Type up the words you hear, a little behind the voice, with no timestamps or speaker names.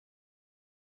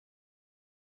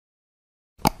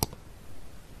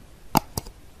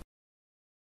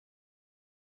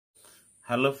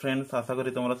Hello friends, আশা করি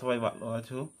তোমরা সবাই ভালো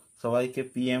আছো। সবাইকে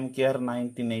পিএম কেয়ার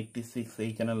 1986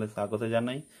 এই চ্যানেলে স্বাগত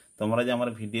জানাই। তোমরা যে আমার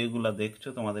ভিডিওগুলো দেখছো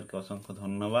তোমাদেরকে অসংখ্য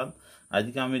ধন্যবাদ।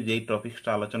 আজকে আমি যেই টপিকসটা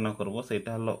আলোচনা করব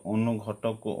সেটা হলো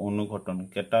অনুঘটক ও অনুঘটন,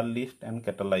 ক্যাটালিস্ট অ্যান্ড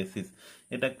ক্যাটালাইসিস।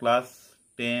 এটা ক্লাস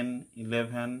 10,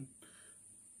 11,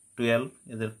 12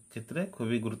 এদের ক্ষেত্রে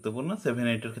খুবই গুরুত্বপূর্ণ, 7,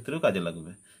 8-এর ক্ষেত্রেও কাজে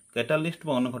লাগবে। ক্যাটালিস্ট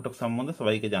বা অনুঘটক সম্বন্ধে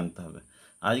সবাইকে জানতে হবে।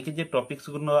 আজকে যে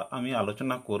টপিকসগুলো আমি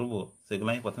আলোচনা করব সেগুলো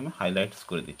আমি প্রথমে হাইলাইটস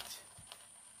করে দিচ্ছি।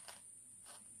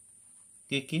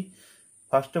 কি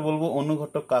ফার্স্টে বলবো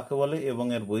অনুঘটক কাকে বলে এবং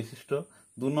এর বৈশিষ্ট্য।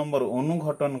 2 নম্বর,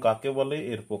 অনুঘটন কাকে বলে,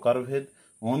 এর প্রকারভেদ।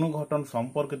 অনুঘটন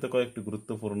সম্পর্কিত কয়েকটি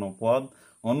গুরুত্বপূর্ণ পদ।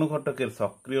 অনুঘটকের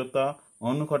সক্রিয়তা,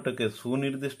 অনুঘটকের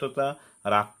সুনির্দিষ্টতা,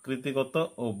 আর আকৃতিগত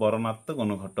ও বর্ণাত্মক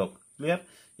অনুঘটক। ক্লিয়ার?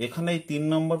 এখানে এই 3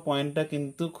 নম্বর পয়েন্টটা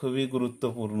কিন্তু খুবই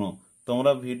গুরুত্বপূর্ণ।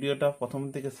 তোমরা ভিডিওটা প্রথম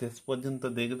থেকে শেষ পর্যন্ত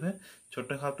দেখবে।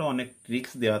 ছোটখাটো অনেক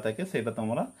ট্রিক্স দেওয়া থাকে, সেটা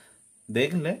তোমরা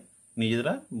দেখলে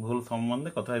নিজেরা ভুল সম্বন্ধে,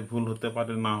 কোথায় ভুল হতে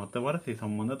পারে না হতে পারে সেই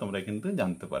সম্বন্ধে তোমরা কিন্তু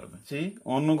জানতে পারবে। সেই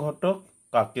অনুঘটক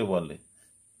কাকে বলে।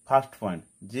 ফার্স্ট পয়েন্ট,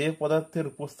 যে পদার্থের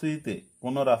উপস্থিতিতে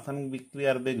কোনো রাসায়নিক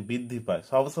বিক্রিয়ার বেগ বৃদ্ধি পায়।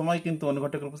 সবসময় কিন্তু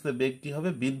অনুঘটকের উপস্থিতিতে বেগ কি হবে?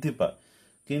 বৃদ্ধি পায়।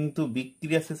 কিন্তু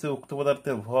বিক্রিয়া শেষে উক্ত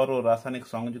পদার্থের ভর ও রাসায়নিক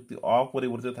সংযুক্তি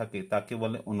অপরিবর্তিত থাকে, তাকে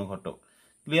বলে অনুঘটক।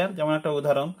 ক্লিয়ার? যেমন একটা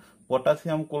উদাহরণ,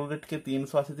 পটাশিয়াম ক্লোরেটকে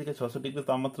 380 থেকে 600 ডিগ্রি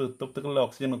তাপমাত্রা উত্তপ্ত করলে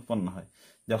অক্সিজেন উৎপন্ন হয়।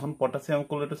 যখন পটাশিয়াম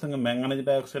ক্লোরেটের সঙ্গে ম্যাঙ্গানিজ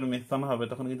ডাইঅক্সাইড মেশানো হবে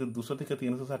তখন কিন্তু 200 থেকে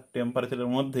 360 টেম্পারেচারের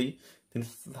মধ্যেই,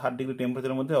 360 ডিগ্রি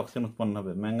টেম্পারেচারের মধ্যে অক্সিজেন উৎপন্ন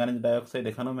হবে। ম্যাঙ্গানিজ ডাইঅক্সাইড,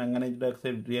 এখানেও ম্যাঙ্গানিজ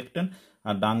ডাইঅক্সাইড রিঅ্যাক্টেন্ট,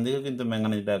 আর ডান দিকেও কিন্তু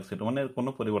ম্যাঙ্গানিজ ডাইঅক্সাইড, মানে এর কোনো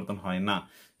পরিবর্তন হয় না।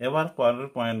 এবার পরের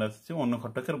পয়েন্ট আসছে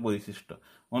অনুঘটকের বৈশিষ্ট্য।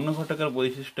 অনুঘটকের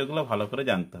বৈশিষ্ট্যগুলো ভালো করে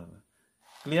জানতে হবে।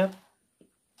 ক্লিয়ার?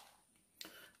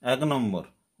 1 নম্বর,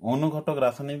 অনুঘটক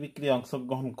রাসায়নিক বিক্রিয়া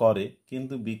অংশগ্রহণ করে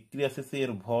কিন্তু বিক্রিয়া শেষে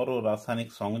এর ভর ও রাসায়নিক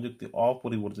সংযুক্তি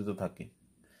অপরিবর্তিত থাকে।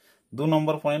 2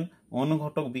 নম্বর পয়েন্ট,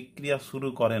 অনুঘটক বিক্রিয়া শুরু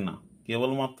করে না,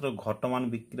 কেবলমাত্র ঘটমান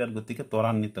বিক্রিয়ার গতিকে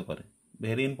ত্বরান্বিত করে।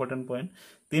 Very important point.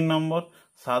 3 নম্বর,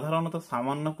 সাধারণত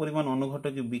সামান্য পরিমাণ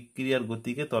অনুঘটক বিক্রিয়ার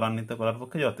গতিকে ত্বরান্বিত করার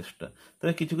পক্ষে যথেষ্ট।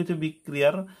 তবে কিছু কিছু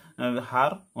বিক্রিয়ার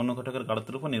হার অনুঘটকের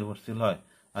গাঢ়তার উপর নির্ভরশীল হয়।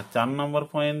 আর 4 নম্বর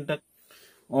পয়েন্টটা,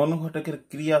 অনুঘটকের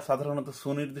ক্রিয়া সাধারণত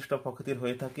সুনির্দিষ্ট প্রকৃতির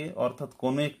হয়ে থাকে, অর্থাৎ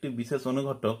কোনো একটি বিশেষ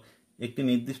অনুঘটক একটি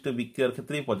নির্দিষ্ট বিক্রিয়ার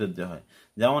ক্ষেত্রেই প্রযোজ্য হয়।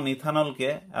 যেমন ইথানলকে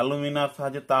অ্যালুমিনার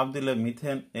সাহায্যে তাপ দিলে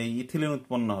ইথিলিন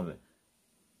উৎপন্ন হবে।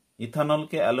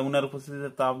 ইথানলকে অ্যালুমিনার উপস্থিতিতে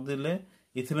তাপ দিলে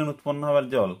ইথিলিন উৎপন্ন হবে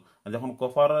জল, আর যখন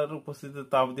কপারের উপস্থিতিতে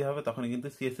তাপ দেওয়া হবে তখন কিন্তু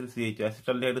CH3CH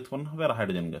অ্যাসিটালডিহাইড উৎপন্ন হবে আর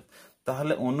হাইড্রোজেন গ্যাস।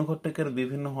 তাহলে অনুঘটকের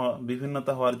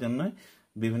বিভিন্নতা হওয়ার জন্য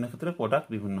বিভিন্ন ক্ষেত্রে প্রোডাক্ট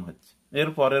বিভিন্ন হচ্ছে। এর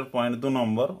পরের পয়েন্ট 2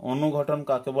 নম্বর, অনুঘটন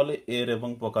কাকে বলে, এর এবং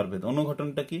প্রকারভেদ।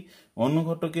 অনুঘটনটা কি?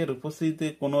 অনুঘটকের উপস্থিতিতে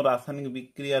কোনো রাসায়নিক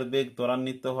বিক্রিয়ার বেগ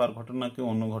ত্বরান্বিত হওয়ার ঘটনাকে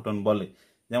অনুঘটন বলে।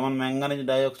 যেমন ম্যাঙ্গানিজ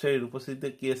ডাইঅক্সাইডের উপস্থিতিতে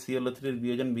KClO3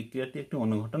 বিয়োজন বিক্রিয়াটি একটি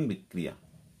অনুঘটন বিক্রিয়া।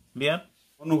 ক্লিয়ার?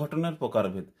 অনুঘটনের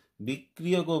প্রকারভেদ।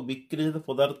 বিক্রিয়ক ও বিক্রিয়াজাত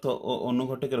পদার্থ ও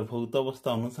অনুঘটকের ভৌত অবস্থা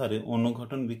অনুসারে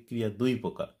অনুঘটন বিক্রিয়া 2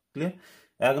 প্রকার। ক্লিয়ার?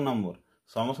 1 নম্বর,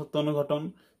 সমসত্ব অনুঘটন,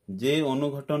 যে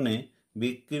অনুঘটনে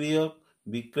বিক্রিয়ক,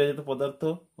 বিক্রিয়াজাত পদার্থ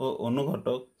ও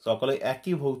অনুঘটক সকলে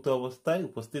একই ভৌত অবস্থায়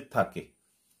উপস্থিত থাকে।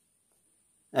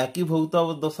 একই ভৌত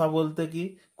দশা বলতে কি,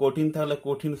 কঠিন থাকলে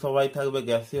কঠিন সবাই থাকবে,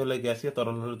 গ্যাসীয় হলে গ্যাসীয়,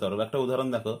 তরল হলে তরল। একটা উদাহরণ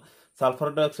দেখো, সালফার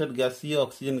ডাইঅক্সাইড গ্যাসীয়,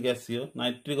 অক্সিজেন গ্যাসীয়,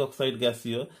 নাইট্রিক অক্সাইড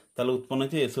গ্যাসীয়, তাহলে উৎপন্ন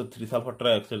হচ্ছে SO3, সালফার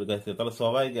ডাইঅক্সাইড গ্যাসীয়, তাহলে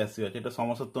সবাই গ্যাসীয় আছে। এটা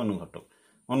সমসত্ব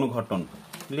অনুঘটন।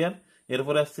 ক্লিয়ার?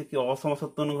 এরপরে আসছে কি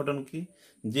অসমসত্ব অনুঘটন। কি?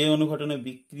 যে অনুঘটনে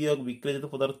বিক্রিয়ক, বিক্রিয়াজাত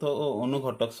পদার্থ ও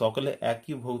অনুঘটক সকলে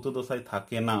একই ভৌত দশায়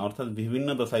থাকে না, অর্থাৎ বিভিন্ন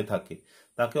দশায় থাকে,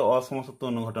 তাকে অসমসত্ব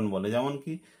অনুঘটন বলে। যেমন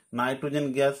কি, নাইট্রোজেন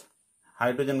গ্যাস,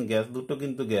 হাইড্রোজেন গ্যাস দুটো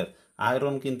কিন্তু গ্যাস,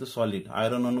 আয়রন কিন্তু সলিড,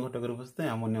 আয়রন অনুঘটকের উপস্থিতিতে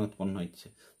অ্যামোনিয়া উৎপন্ন হচ্ছে।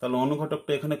 তাহলে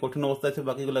অনুঘটকটা এখানে কঠিন অবস্থায় আছে,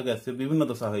 বাকিগুলো গ্যাস, বিভিন্ন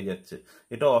দশা হয়ে যাচ্ছে,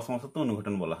 এটা অসমসত্ব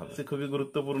অনুঘটন বলা হবে। সে খুবই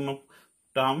গুরুত্বপূর্ণ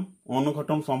টার্ম।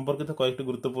 অনুঘটন সম্পর্কিত কয়েকটি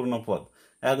গুরুত্বপূর্ণ পদ।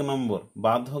 1 নম্বর,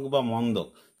 বাধক বা মন্দক,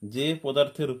 যে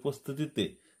পদার্থের উপস্থিতিতে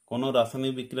কোনো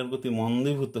রাসায়নিক বিক্রিয়ার গতি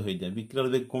মন্দীভূত হয়ে যায়, বিক্রিয়ার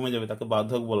বেগ কমে যাবে, তাকে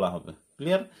বাধক বলা হবে।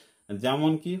 ক্লিয়ার?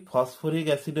 যেমন কি, ফসফরিক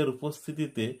অ্যাসিডের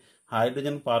উপস্থিতিতে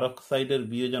হাইড্রোজেন পারক্সাইডের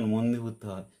বিয়োজন মন্দীভূত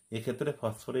হয়, এক্ষেত্রে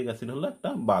ফসফরিক অ্যাসিড হলো একটা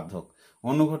বাধক।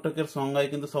 অনুঘটকের সংজ্ঞায়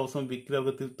কিন্তু সবসময় বিক্রিয়ার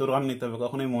গতি ত্বরান্বিত হবে,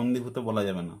 কখনোই মন্দীভূত বলা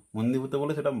যাবে না। মন্দীভূত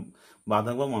বলে সেটা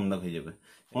বাধক বা মন্দক হয়ে যাবে।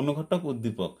 অনুঘটক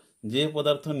উদ্দীপক, যে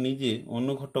পদার্থ নিজে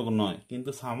অনুঘটক নয় কিন্তু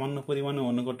সামান্য পরিমাণে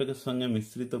অনুঘটকের সঙ্গে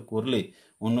মিশ্রিত করলে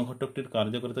অনুঘটকটির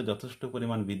কার্যকারিতা যথেষ্ট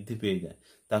পরিমাণ বৃদ্ধি পেয়ে যায়,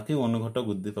 তাকে অনুঘটক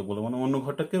উদ্দীপক বলে, মানে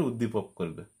অনুঘটকের উদ্দীপক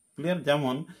করবে। ক্লিয়ার?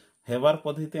 যেমন হেবার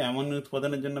পদ্ধতিতে অ্যামোনিয়া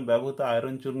উৎপাদনের জন্য ব্যবহৃত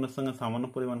আয়রন চূর্ণের সঙ্গে সামান্য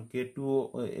পরিমাণ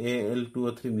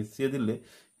K2Al2O3 মিশিয়ে দিলে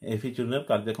Fe চূর্ণের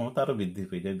কার্যক্ষমতা আরো বৃদ্ধি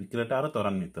পেয়ে যায়, বিক্রিয়াটা আরো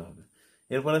ত্বরান্বিত হবে।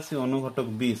 এরপর আসছি অনুঘটক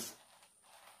বিষ।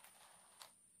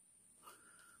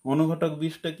 অনুঘটক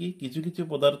বিষটা কি? কিছু কিছু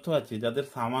পদার্থ আছে যাদের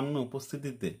সামান্য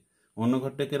উপস্থিতিতে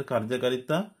অনুঘটকের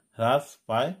কার্যকারিতা হ্রাস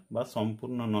পায় বা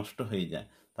সম্পূর্ণ নষ্ট হয়ে যায়,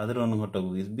 তাদের অনুঘটক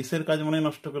বিষ। বিষের কাজ মানে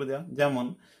নষ্ট করে দেওয়া। যেমন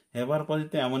হেবার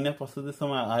পদ্ধতিতে অ্যামোনিয়া প্রস্তুতির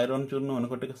সময় আয়রন চূর্ণ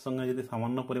অনুঘটকের সঙ্গে যদি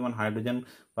সামান্য পরিমাণ হাইড্রোজেন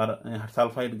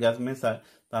সালফাইড গ্যাস মেশায়,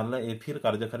 তাহলে এফির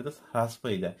কার্যকারিতা হ্রাস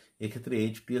পেয়ে যায়। এক্ষেত্রে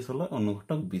H2S হলো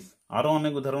অনুঘটক বিষ। আরও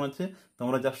অনেক উদাহরণ আছে,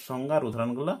 তোমরা যার সংজ্ঞা আর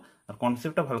উদাহরণগুলো আর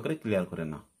কনসেপ্টটা ভালো করে ক্লিয়ার করে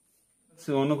নাও।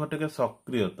 সে অনুঘটকের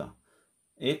সক্রিয়তা।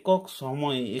 একক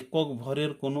সময়ে একক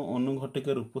ভরের কোনো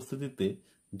অনুঘটকের উপস্থিতিতে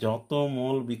যত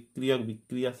মোল বিক্রিয়ক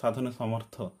বিক্রিয়া সাধনে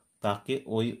সমর্থ তাকে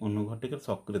ওই অনুঘটকের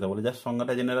সক্রিয়তা বলে। যার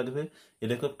সংজ্ঞাটা জেনে রাখবে।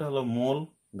 এর এককটা হলো মোল,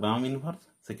 গ্রাম ইনভার্স,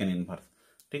 সেকেন্ড ইনভার্স।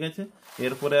 ঠিক আছে,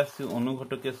 এরপরে আসছি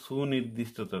অনুঘটকের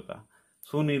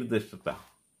সুনির্দিষ্টতা।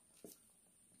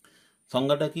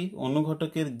 সংজ্ঞাটা কি?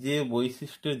 অনুঘটকের যে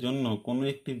বৈশিষ্ট্যের জন্য কোনো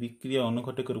একটি বিক্রিয়া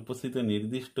অনুঘটকের উপস্থিতিতে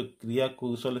নির্দিষ্ট ক্রিয়া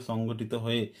কৌশলে সংগঠিত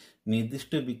হয়ে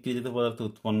নির্দিষ্ট বিক্রিয়াজাত পদার্থ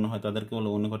উৎপন্ন হয় তাদেরকে বলে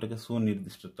অনুঘটকের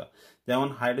সুনির্দিষ্টতা। যেমন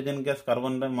hydrogen gas,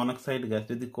 carbon monoxide gas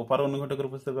যদি কপার অনুঘটকের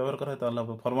উপস্থিতিতে ব্যবহার করা হয় তাহলে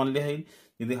হবে ফর্মালডিহাইড।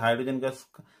 যদি hydrogen gas,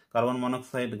 carbon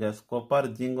monoxide gas, copper,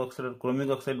 zinc oxide, chromic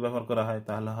oxide ব্যবহার করা হয়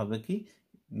তাহলে হবে কি?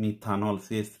 Methanol,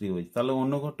 CH3OH। তাহলে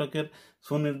অনুঘটকের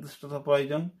সুনির্দিষ্টতা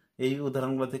প্রয়োজন। এই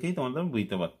উদাহরণগুলো থেকেই তোমাদের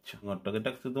বুঝতে পারছো। ঘটক এটা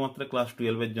শুধুমাত্র ক্লাস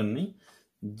 12-এর জন্যই।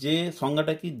 যে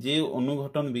সংজ্ঞাটা কি? যে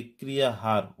অনুঘটন বিক্রিয়া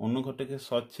হার অনুঘটকের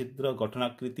সচ্ছিদ্র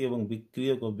গঠনাকৃতি এবং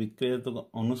বিক্রিয়ক ও বিক্রিয়াজাত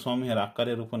অণুসমূহের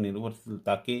আকারের উপর নির্ভরশীল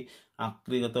তাকে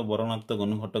আকৃতিগত বরণাত্মক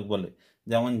অনুঘটক বলে।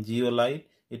 যেমন জিওলাইট,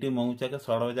 এটি মৌচাকে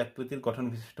সরোজ আকৃতির গঠন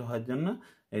বিশিষ্ট হওয়ার জন্য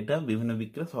এটা বিভিন্ন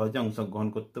বিক্রিয়া সহজে অংশগ্রহণ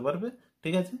করতে পারবে।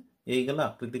 ঠিক আছে, এই গেল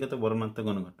আকৃতিগত বরণাত্মক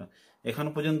অনুঘটক। এখন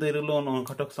পর্যন্ত এর হলো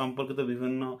অনুঘটক সম্পর্কিত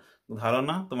বিভিন্ন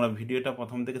ধারণা। তোমরা ভিডিওটা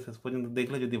প্রথম থেকে শেষ পর্যন্ত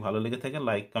দেখলে যদি ভালো লেগে থাকে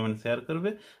লাইক, কমেন্ট, শেয়ার করবে।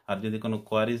 আর যদি কোনো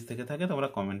কোয়ারিজ থেকে থাকে তোমরা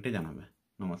কমেন্টে জানাবে।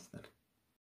 নমস্কার।